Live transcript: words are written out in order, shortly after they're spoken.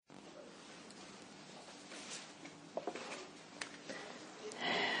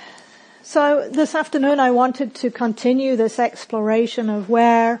So this afternoon I wanted to continue this exploration of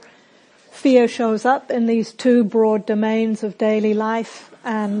where fear shows up in these two broad domains of daily life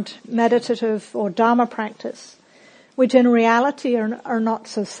and meditative or Dharma practice, which in reality are not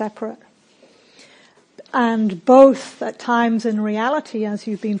so separate. And both at times in reality, as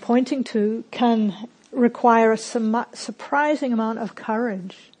you've been pointing to, can require a surprising amount of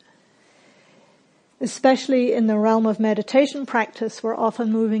courage. Especially in the realm of meditation practice, we're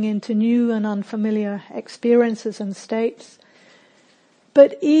often moving into new and unfamiliar experiences and states.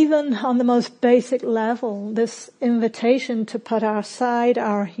 But even on the most basic level, this invitation to put aside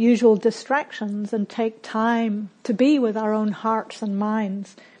our usual distractions and take time to be with our own hearts and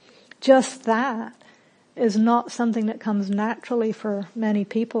minds, just that is not something that comes naturally for many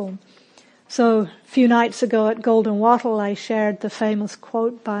people. So a few nights ago at Golden Wattle, I shared the famous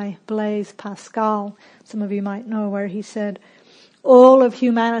quote by Blaise Pascal. Some of you might know, where he said, "All of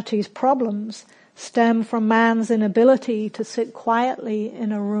humanity's problems stem from man's inability to sit quietly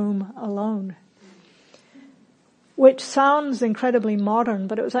in a room alone." Which sounds incredibly modern,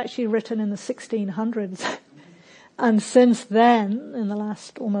 but it was actually written in the 1600s. And since then, in the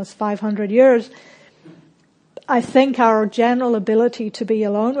last almost 500 years, I think our general ability to be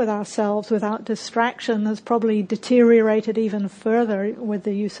alone with ourselves without distraction has probably deteriorated even further with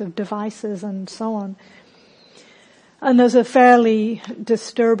the use of devices and so on. And there's a fairly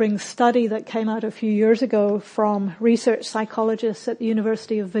disturbing study that came out a few years ago from research psychologists at the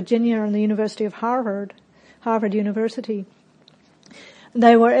University of Virginia and the University of Harvard University.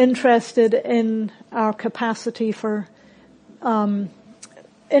 They were interested in our capacity for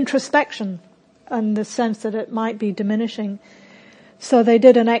introspection, and the sense that it might be diminishing. So they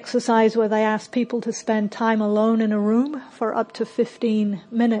did an exercise where they asked people to spend time alone in a room for up to 15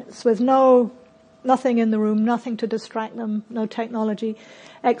 minutes with nothing in the room, nothing to distract them, no technology,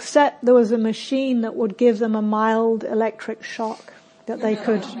 except there was a machine that would give them a mild electric shock that they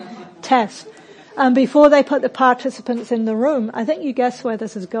could test. And before they put the participants in the room, I think you guess where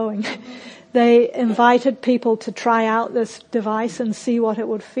this is going, they invited people to try out this device and see what it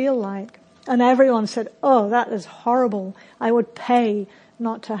would feel like. And everyone said, "Oh, that is horrible. I would pay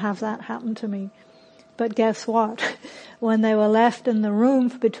not to have that happen to me." But guess what? When they were left in the room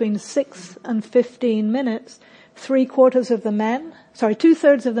for between 6 and 15 minutes, 2/3 of the men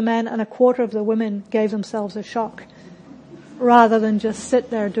and a quarter of the women gave themselves a shock, rather than just sit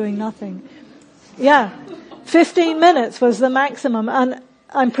there doing nothing. Yeah, 15 minutes was the maximum. And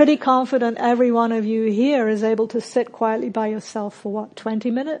I'm pretty confident every one of you here is able to sit quietly by yourself for 20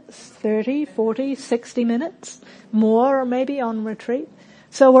 minutes, 30, 40, 60 minutes, more maybe on retreat.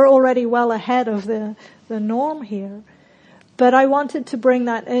 So we're already well ahead of the norm here. But I wanted to bring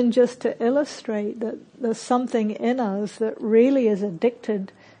that in just to illustrate that there's something in us that really is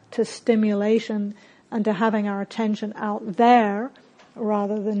addicted to stimulation and to having our attention out there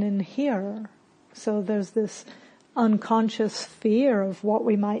rather than in here. So there's this unconscious fear of what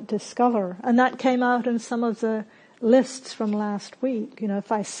we might discover. And that came out in some of the lists from last week.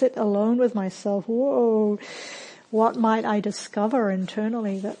 If I sit alone with myself, whoa, what might I discover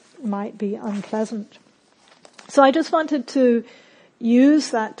internally that might be unpleasant? So I just wanted to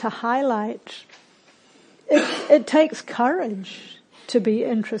use that to highlight it takes courage to be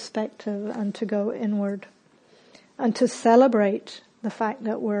introspective and to go inward and to celebrate the fact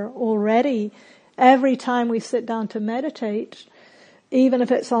that we're already, every time we sit down to meditate, even if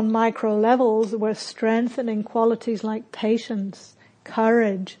it's on micro levels, we're strengthening qualities like patience,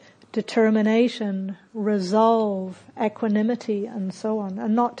 courage, determination, resolve, equanimity, and so on,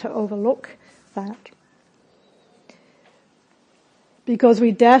 and not to overlook that. Because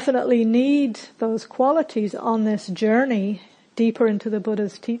we definitely need those qualities on this journey deeper into the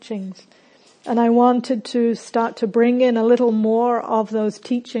Buddha's teachings. And I wanted to start to bring in a little more of those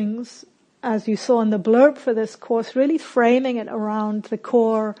teachings, as you saw in the blurb for this course, really framing it around the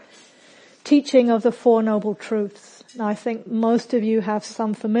core teaching of the Four Noble Truths. Now, I think most of you have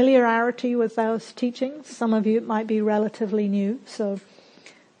some familiarity with those teachings. Some of you it might be relatively new. So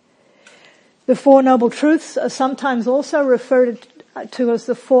the Four Noble Truths are sometimes also referred to as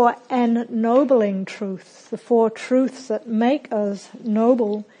the Four Ennobling Truths, the four truths that make us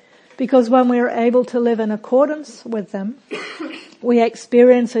noble, because when we are able to live in accordance with them, we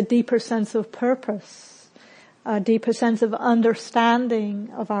experience a deeper sense of purpose, a deeper sense of understanding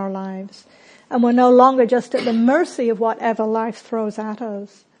of our lives. And we're no longer just at the mercy of whatever life throws at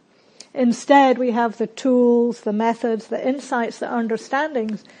us. Instead, we have the tools, the methods, the insights, the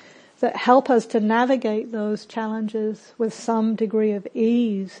understandings that help us to navigate those challenges with some degree of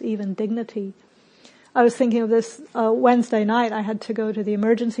ease, even dignity. I was thinking of this Wednesday night. I had to go to the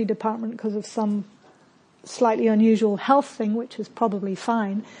emergency department because of some slightly unusual health thing, which is probably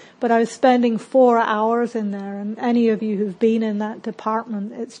fine. But I was spending 4 hours in there, and any of you who've been in that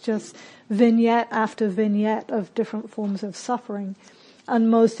department, it's just vignette after vignette of different forms of suffering.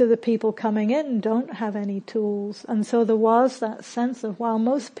 And most of the people coming in don't have any tools. And so there was that sense of, wow,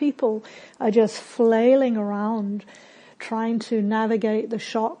 most people are just flailing around, trying to navigate the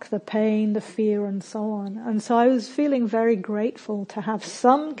shock, the pain, the fear, and so on. And so I was feeling very grateful to have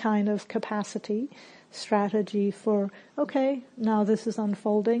some kind of capacity, strategy for, okay, now this is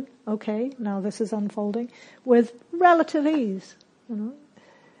unfolding, okay, now this is unfolding, with relative ease, you know.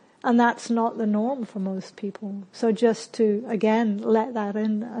 And that's not the norm for most people. So just to, again, let that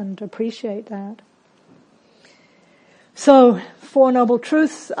in and appreciate that. So, Four Noble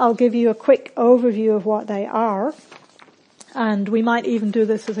Truths, I'll give you a quick overview of what they are. And we might even do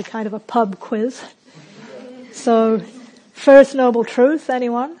this as a kind of a pub quiz. So, first Noble Truth,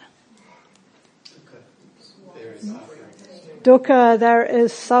 anyone? Dukkha, there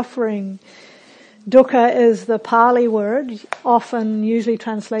is suffering. Dukkha is the Pali word, often usually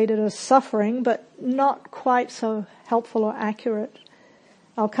translated as suffering, but not quite so helpful or accurate.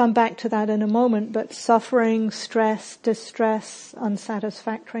 I'll come back to that in a moment, but suffering, stress, distress,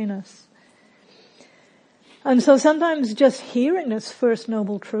 unsatisfactoriness. And so sometimes just hearing this first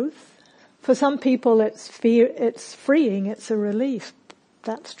noble truth, for some people it's freeing, it's a relief.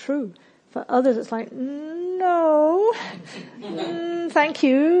 That's true. For others it's like, no, thank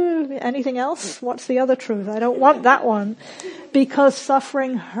you. Anything else? What's the other truth? I don't want that one. Because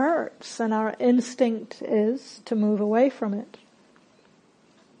suffering hurts and our instinct is to move away from it.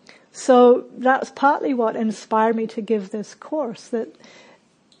 So that's partly what inspired me to give this course, that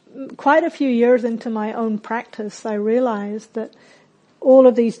quite a few years into my own practice, I realized that all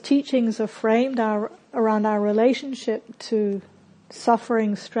of these teachings are framed around our relationship to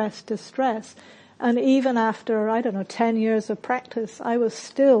suffering, stress, distress. And even after, 10 years of practice, I was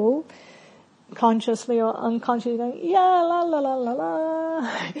still consciously or unconsciously going, yeah, la, la, la, la,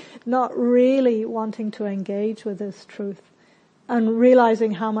 la, not really wanting to engage with this truth and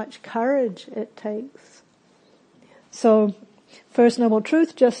realizing how much courage it takes. So, first noble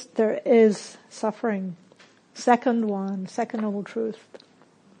truth, just there is suffering. Second noble truth.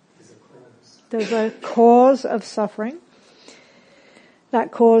 There's a cause of suffering.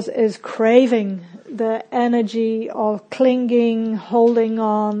 That cause is craving, the energy of clinging, holding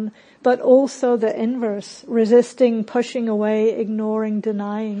on, but also the inverse, resisting, pushing away, ignoring,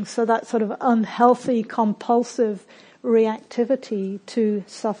 denying. So that sort of unhealthy, compulsive reactivity to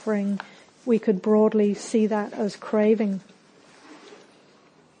suffering, we could broadly see that as craving.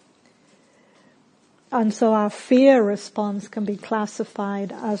 And so our fear response can be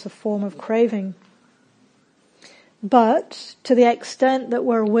classified as a form of craving. But to the extent that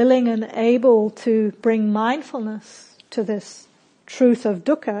we're willing and able to bring mindfulness to this truth of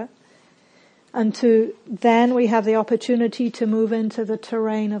dukkha, and then we have the opportunity to move into the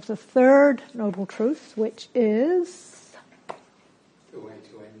terrain of the third noble truth, which is the way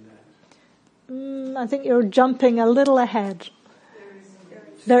to end that. I think you're jumping a little ahead.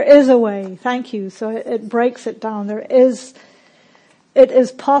 There is a way. Thank you. So it breaks it down. It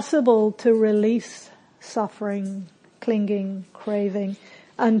is possible to release suffering, clinging, craving,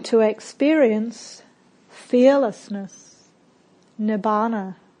 and to experience fearlessness,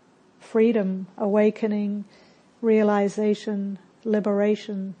 nibbana, freedom, awakening, realization,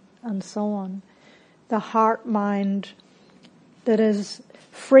 liberation, and so on. The heart mind that is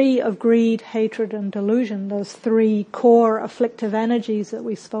free of greed, hatred, and delusion, those three core afflictive energies that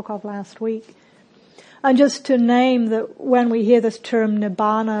we spoke of last week. And just to name that when we hear this term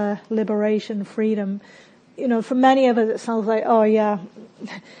nibbana, liberation, freedom, for many of us it sounds like, oh yeah,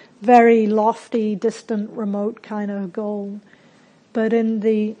 very lofty, distant, remote kind of goal. But in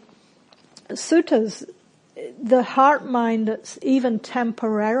the suttas, the heart mind that's even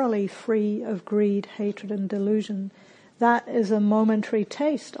temporarily free of greed, hatred, and delusion, that is a momentary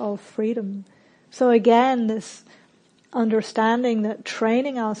taste of freedom. So again, this understanding that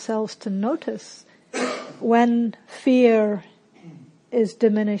training ourselves to notice when fear is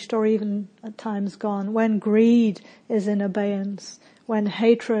diminished or even at times gone, when greed is in abeyance, when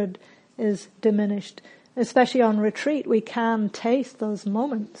hatred is diminished. Especially on retreat, we can taste those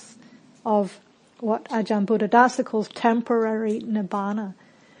moments of what Ajahn Buddhadasa calls temporary nibbana.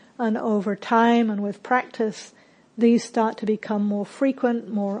 And over time and with practice, these start to become more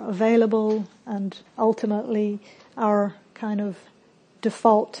frequent, more available, and ultimately our kind of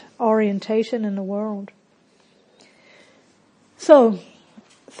default orientation in the world. So,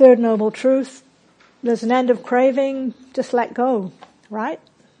 third noble truth, there's an end of craving, just let go, right?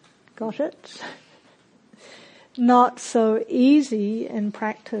 Got it? Not so easy in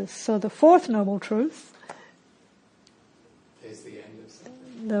practice. So the fourth noble truth, There's the end of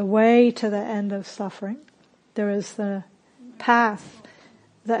suffering. the way to the end of suffering. There is the path,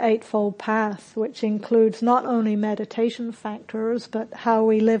 the Eightfold Path, which includes not only meditation factors, but how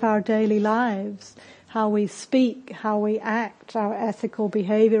we live our daily lives, how we speak, how we act, our ethical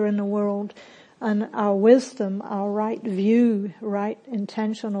behavior in the world, and our wisdom, our right view, right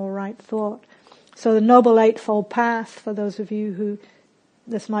intention or right thought. So the Noble Eightfold Path, for those of you who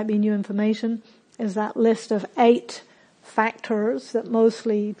this might be new information, is that list of 8 factors that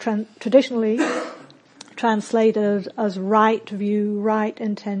mostly traditionally translated as right view, right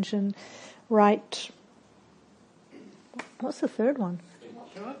intention, right... What's the third one?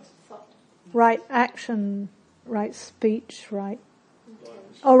 Right action, right speech, right...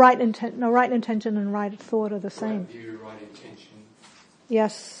 Oh, right intention and right thought are the same. Right view, right intention.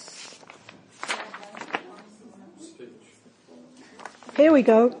 Yes. Speech. Here we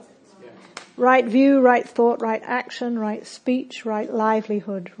go. Yeah. Right view, right thought, right action, right speech, right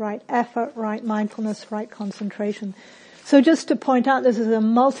livelihood, right effort, right mindfulness, right concentration. So just to point out, this is a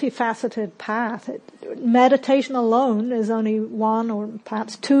multifaceted path. Meditation alone is only one or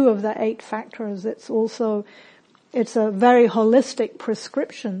perhaps 2 of the 8 factors. It's a very holistic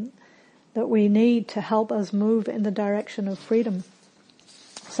prescription that we need to help us move in the direction of freedom.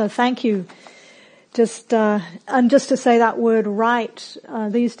 So thank you. And just to say that word right,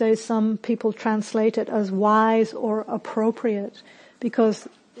 these days some people translate it as wise or appropriate, because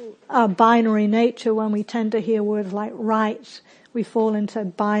our binary nature, when we tend to hear words like right, we fall into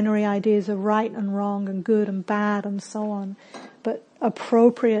binary ideas of right and wrong and good and bad and so on. But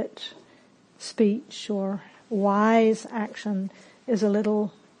appropriate speech or wise action is a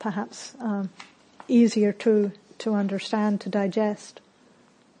little perhaps easier to understand, to digest.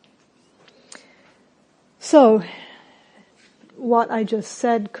 So, what I just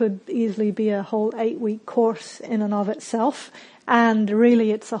said could easily be a whole 8-week course in and of itself, and really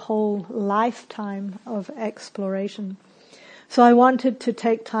it's a whole lifetime of exploration. So I wanted to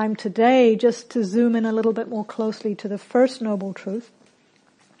take time today just to zoom in a little bit more closely to the first noble truth,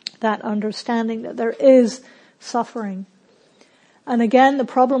 that understanding that there is suffering. And again, the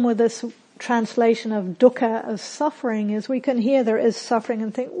problem with this translation of dukkha as suffering is we can hear there is suffering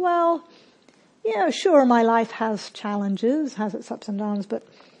and think, well, yeah, sure, my life has challenges, has its ups and downs, but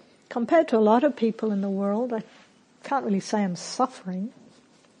compared to a lot of people in the world, I can't really say I'm suffering.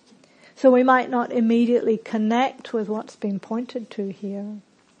 So we might not immediately connect with what's been pointed to here.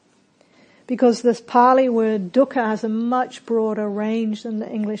 Because this Pali word dukkha has a much broader range than the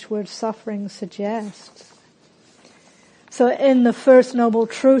English word suffering suggests. So in the first noble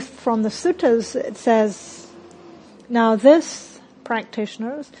truth from the suttas, it says, now this,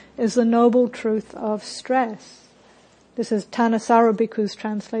 practitioners, is the noble truth of stress. This is Thanissaro Bhikkhu's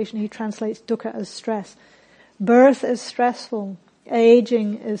translation. He translates dukkha as stress. Birth is stressful.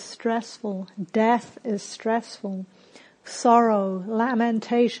 Aging is stressful. Death is stressful. Sorrow,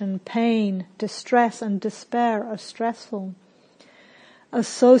 lamentation, pain, distress and despair are stressful.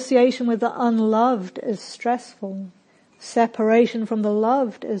 Association with the unloved is stressful. Separation from the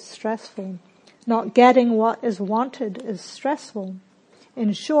loved is stressful. Not getting what is wanted is stressful.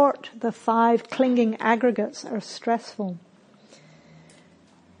 In short, the 5 clinging aggregates are stressful.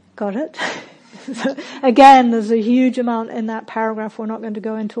 Got it? So again, there's a huge amount in that paragraph. We're not going to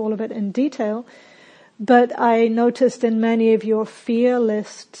go into all of it in detail. But I noticed in many of your fear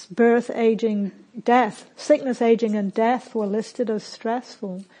lists, birth, aging, death, sickness, aging and death were listed as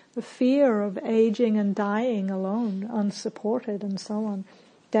stressful. The fear of aging and dying alone, unsupported and so on,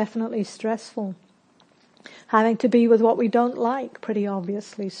 definitely stressful. Having to be with what we don't like, pretty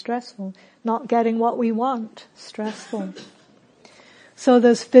obviously stressful. Not getting what we want, stressful. So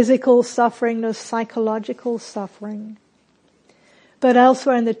there's physical suffering, there's psychological suffering. But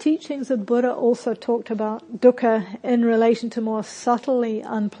elsewhere in the teachings, the Buddha also talked about dukkha in relation to more subtly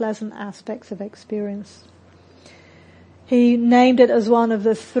unpleasant aspects of experience. He named it as one of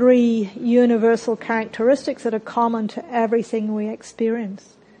the 3 universal characteristics that are common to everything we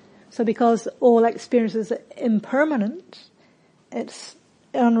experience. So because all experience is impermanent, it's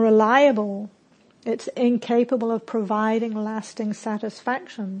unreliable, it's incapable of providing lasting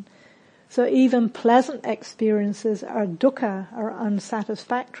satisfaction. So even pleasant experiences are dukkha, are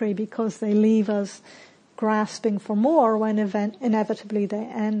unsatisfactory, because they leave us grasping for more when inevitably they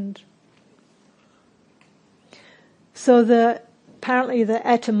end. So apparently the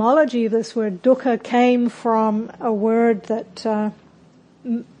etymology of this word dukkha came from a word that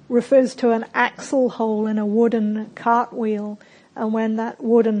refers to an axle hole in a wooden cartwheel. And when that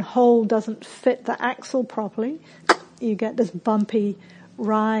wooden hole doesn't fit the axle properly, you get this bumpy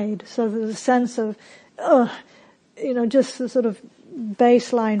ride. So there's a sense of, just the sort of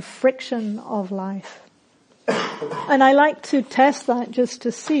baseline friction of life. And I like to test that just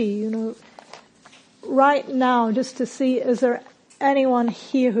to see, right now, just to see, is there anyone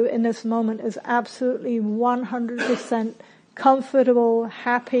here who in this moment is absolutely 100% comfortable,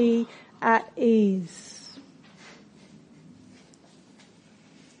 happy, at ease?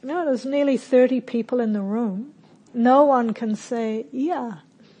 There's nearly 30 people in the room. No one can say, yeah.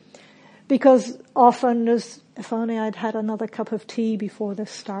 Because often there's, if only I'd had another cup of tea before this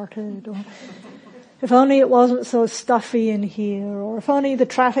started, or if only it wasn't so stuffy in here, or if only the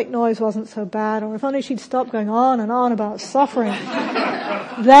traffic noise wasn't so bad, or if only she'd stop going on and on about suffering,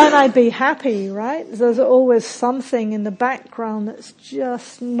 then I'd be happy, right? There's always something in the background that's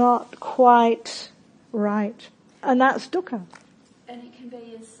just not quite right. And that's dukkha. And it can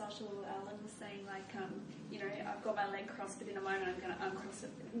be as subtle, Alan was saying, I've got my leg crossed, but in a moment I'm going to uncross it,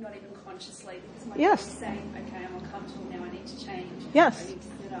 not even consciously, because my body's saying, okay, I'm uncomfortable now, I need to change. Yes. I need to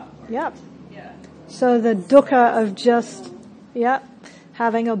sit up. Yep. Yeah. So the dukkha of just,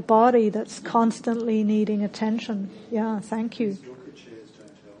 having a body that's constantly needing attention. Yeah, thank you.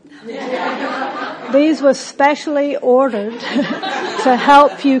 These were specially ordered to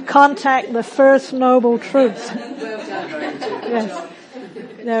help you contact the first noble truth. Yes.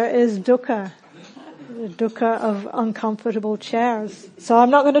 There is dukkha. The dukkha of uncomfortable chairs. So I'm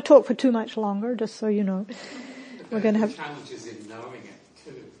not going to talk for too much longer, just so you know. We're going to have challenges in knowing it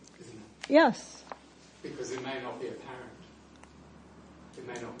too, isn't it? Yes. Because it may not be apparent. It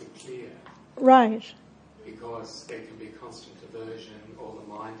may not be clear. Right. Because there can be constant aversion, or the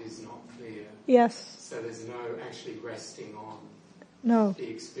mind is not clear. Yes. So there's no actually resting on the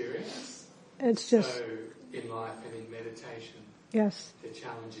experience. It's just... So in life and in meditation, yes, the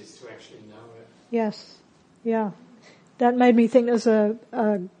challenge is to actually know it. Yes. Yeah. That made me think there's a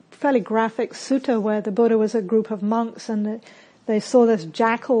fairly graphic sutta where the Buddha was a group of monks and they saw this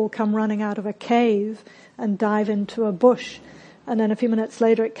jackal come running out of a cave and dive into a bush. And then a few minutes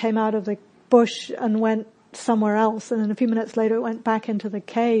later it came out of the bush and went somewhere else. And then a few minutes later it went back into the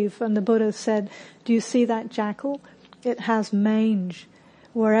cave. And the Buddha said, do you see that jackal? It has mange.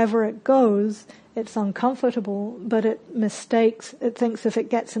 Wherever it goes, it's uncomfortable, but it thinks if it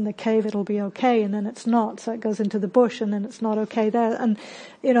gets in the cave it'll be okay, and then it's not. So it goes into the bush and then it's not okay there. And,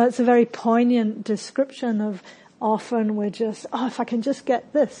 it's a very poignant description of often we're just, if I can just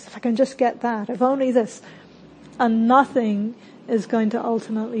get this, if I can just get that, if only this. And nothing is going to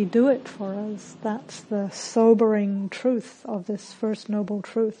ultimately do it for us. That's the sobering truth of this First Noble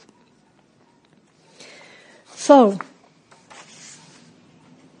Truth. So,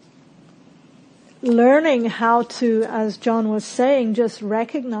 learning how to, as John was saying, just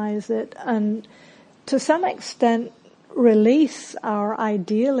recognize it and to some extent release our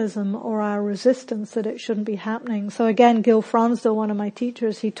idealism or our resistance that it shouldn't be happening. So again, Gil Fronsdal, one of my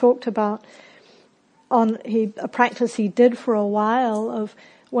teachers, he talked about a practice he did for a while of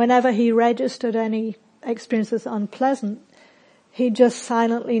whenever he registered any experience as unpleasant, he just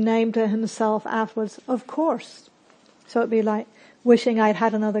silently named to himself afterwards, of course. So it'd be like wishing I'd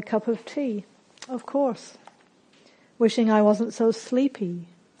had another cup of tea. Of course. Wishing I wasn't so sleepy.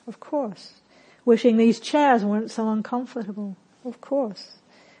 Of course. Wishing these chairs weren't so uncomfortable. Of course.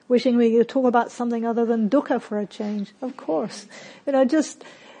 Wishing we could talk about something other than dukkha for a change. Of course. Just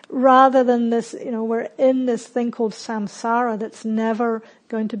rather than this, we're in this thing called samsara that's never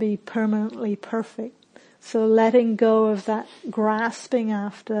going to be permanently perfect. So letting go of that grasping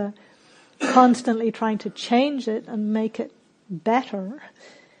after constantly trying to change it and make it better.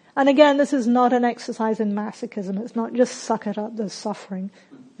 And again, this is not an exercise in masochism. It's not just suck it up, there's suffering,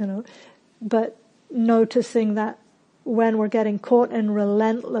 but noticing that when we're getting caught in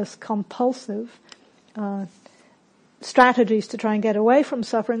relentless, compulsive strategies to try and get away from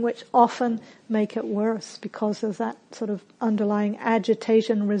suffering, which often make it worse because there's that sort of underlying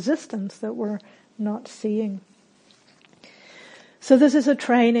agitation, resistance that we're not seeing. So this is a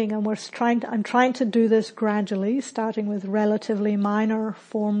training, and I'm trying to do this gradually, starting with relatively minor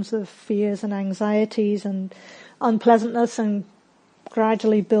forms of fears and anxieties and unpleasantness, and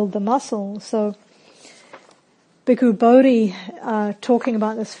gradually build the muscle. So Bhikkhu Bodhi, talking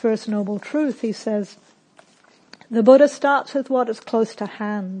about this First Noble Truth, he says, the Buddha starts with what is close to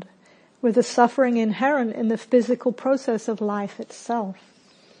hand, with the suffering inherent in the physical process of life itself.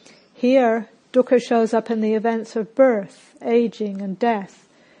 Here, dukkha shows up in the events of birth, aging, and death,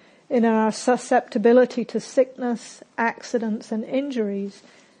 in our susceptibility to sickness, accidents, and injuries,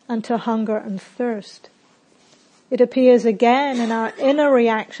 and to hunger and thirst. It appears again in our inner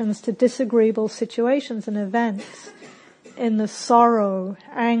reactions to disagreeable situations and events, in the sorrow,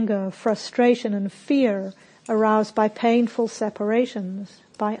 anger, frustration and fear aroused by painful separations,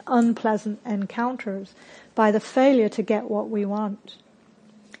 by unpleasant encounters, by the failure to get what we want.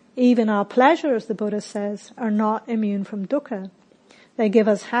 Even our pleasures, the Buddha says, are not immune from dukkha. They give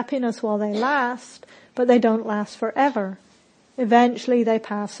us happiness while they last, but they don't last forever. Eventually they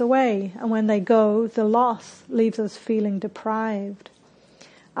pass away, and when they go, the loss leaves us feeling deprived.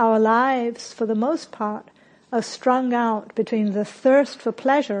 Our lives, for the most part, are strung out between the thirst for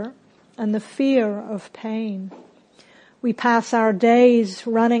pleasure and the fear of pain. We pass our days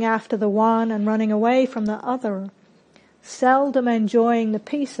running after the one and running away from the other, seldom enjoying the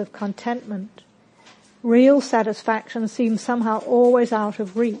peace of contentment. Real satisfaction seems somehow always out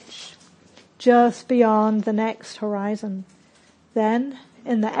of reach, just beyond the next horizon. Then,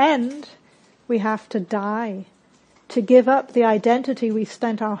 in the end, we have to die, to give up the identity we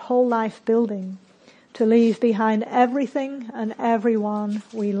spent our whole life building, to leave behind everything and everyone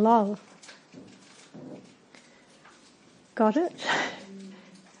we love. Got it?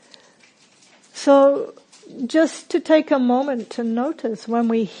 So, just to take a moment to notice when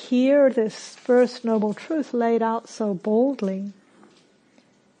we hear this First Noble Truth laid out so boldly,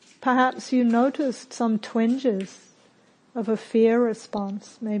 perhaps you noticed some twinges of a fear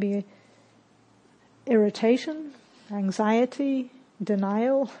response, maybe irritation, anxiety,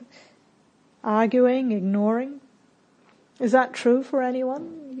 denial, arguing, ignoring. Is that true for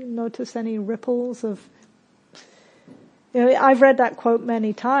anyone? You notice any ripples of... I've read that quote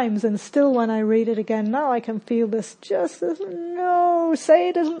many times, and still when I read it again now, I can feel this no, say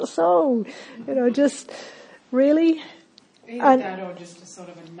it isn't so. Just really... Either that or just a sort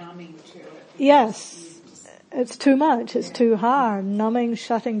of a numbing to it. Yes. It's too much, it's too hard, numbing,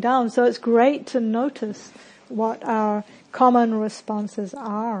 shutting down. So it's great to notice what our common responses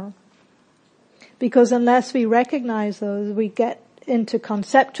are. Because unless we recognize those, we get into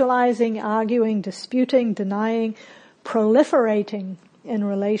conceptualizing, arguing, disputing, denying, proliferating in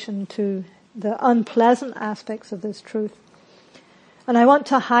relation to the unpleasant aspects of this truth. And I want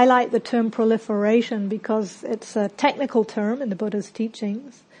to highlight the term proliferation because it's a technical term in the Buddha's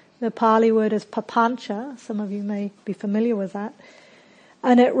teachings. The Pali word is papancha. Some of you may be familiar with that.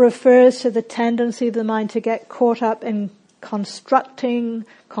 And it refers to the tendency of the mind to get caught up in constructing,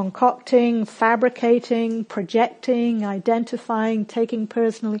 concocting, fabricating, projecting, identifying, taking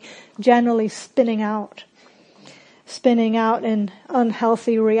personally, generally spinning out in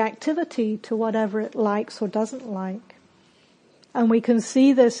unhealthy reactivity to whatever it likes or doesn't like. And we can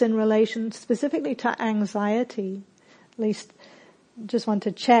see this in relation specifically to anxiety. At least just want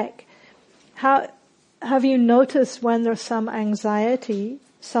to check. How have you noticed when there's some anxiety,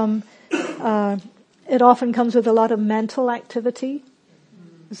 it often comes with a lot of mental activity?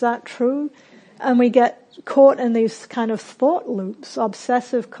 Is that true? And we get caught in these kind of thought loops,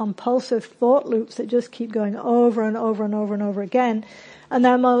 obsessive, compulsive thought loops that just keep going over and over and over and over again. And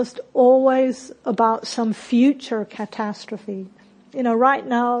they're almost always about some future catastrophe. Right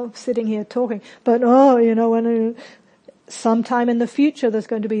now, sitting here talking, but when sometime in the future there's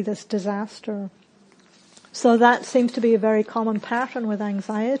going to be this disaster. So that seems to be a very common pattern with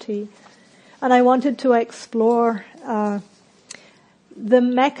anxiety. And I wanted to explore the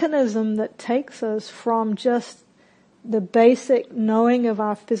mechanism that takes us from just the basic knowing of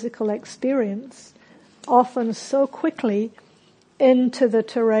our physical experience, often so quickly, into the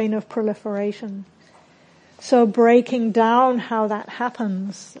terrain of proliferation. So breaking down how that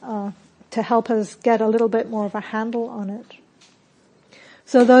happens to help us get a little bit more of a handle on it.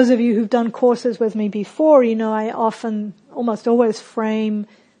 So those of you who've done courses with me before, I often, almost always frame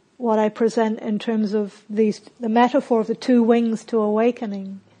what I present in terms of the metaphor of the two wings to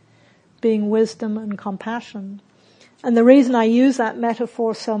awakening, being wisdom and compassion. And the reason I use that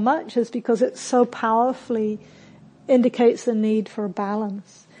metaphor so much is because it so powerfully indicates the need for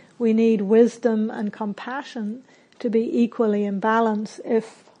balance. We need wisdom and compassion to be equally in balance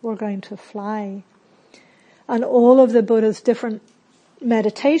if we're going to fly. And all of the Buddha's different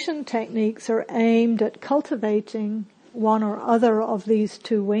meditation techniques are aimed at cultivating one or other of these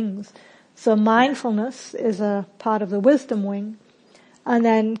two wings. So mindfulness is a part of the wisdom wing, and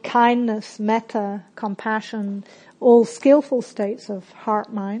then kindness, metta, compassion, all skillful states of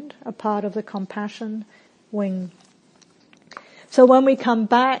heart-mind are part of the compassion wing. So when we come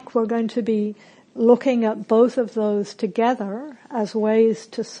back, we're going to be looking at both of those together as ways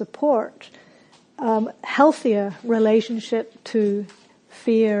to support healthier relationship to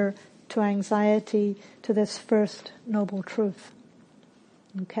fear, to anxiety, to this first noble truth.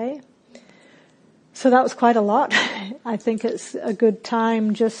 Okay? So that was quite a lot. I think it's a good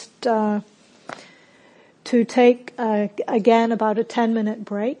time just to take, again, about a 10-minute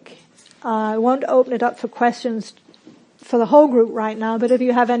break. I won't open it up for questions for the whole group right now, but if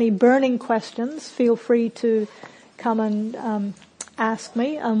you have any burning questions, feel free to come and ask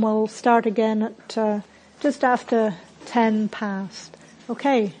me, and we'll start again at just after 10 past.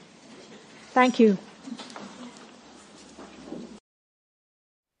 Okay. Thank you.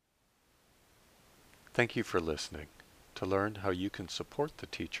 Thank you for listening. To learn how you can support the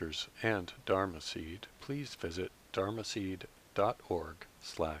teachers and Dharma Seed, please visit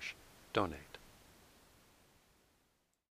dharmaseed.org/donate.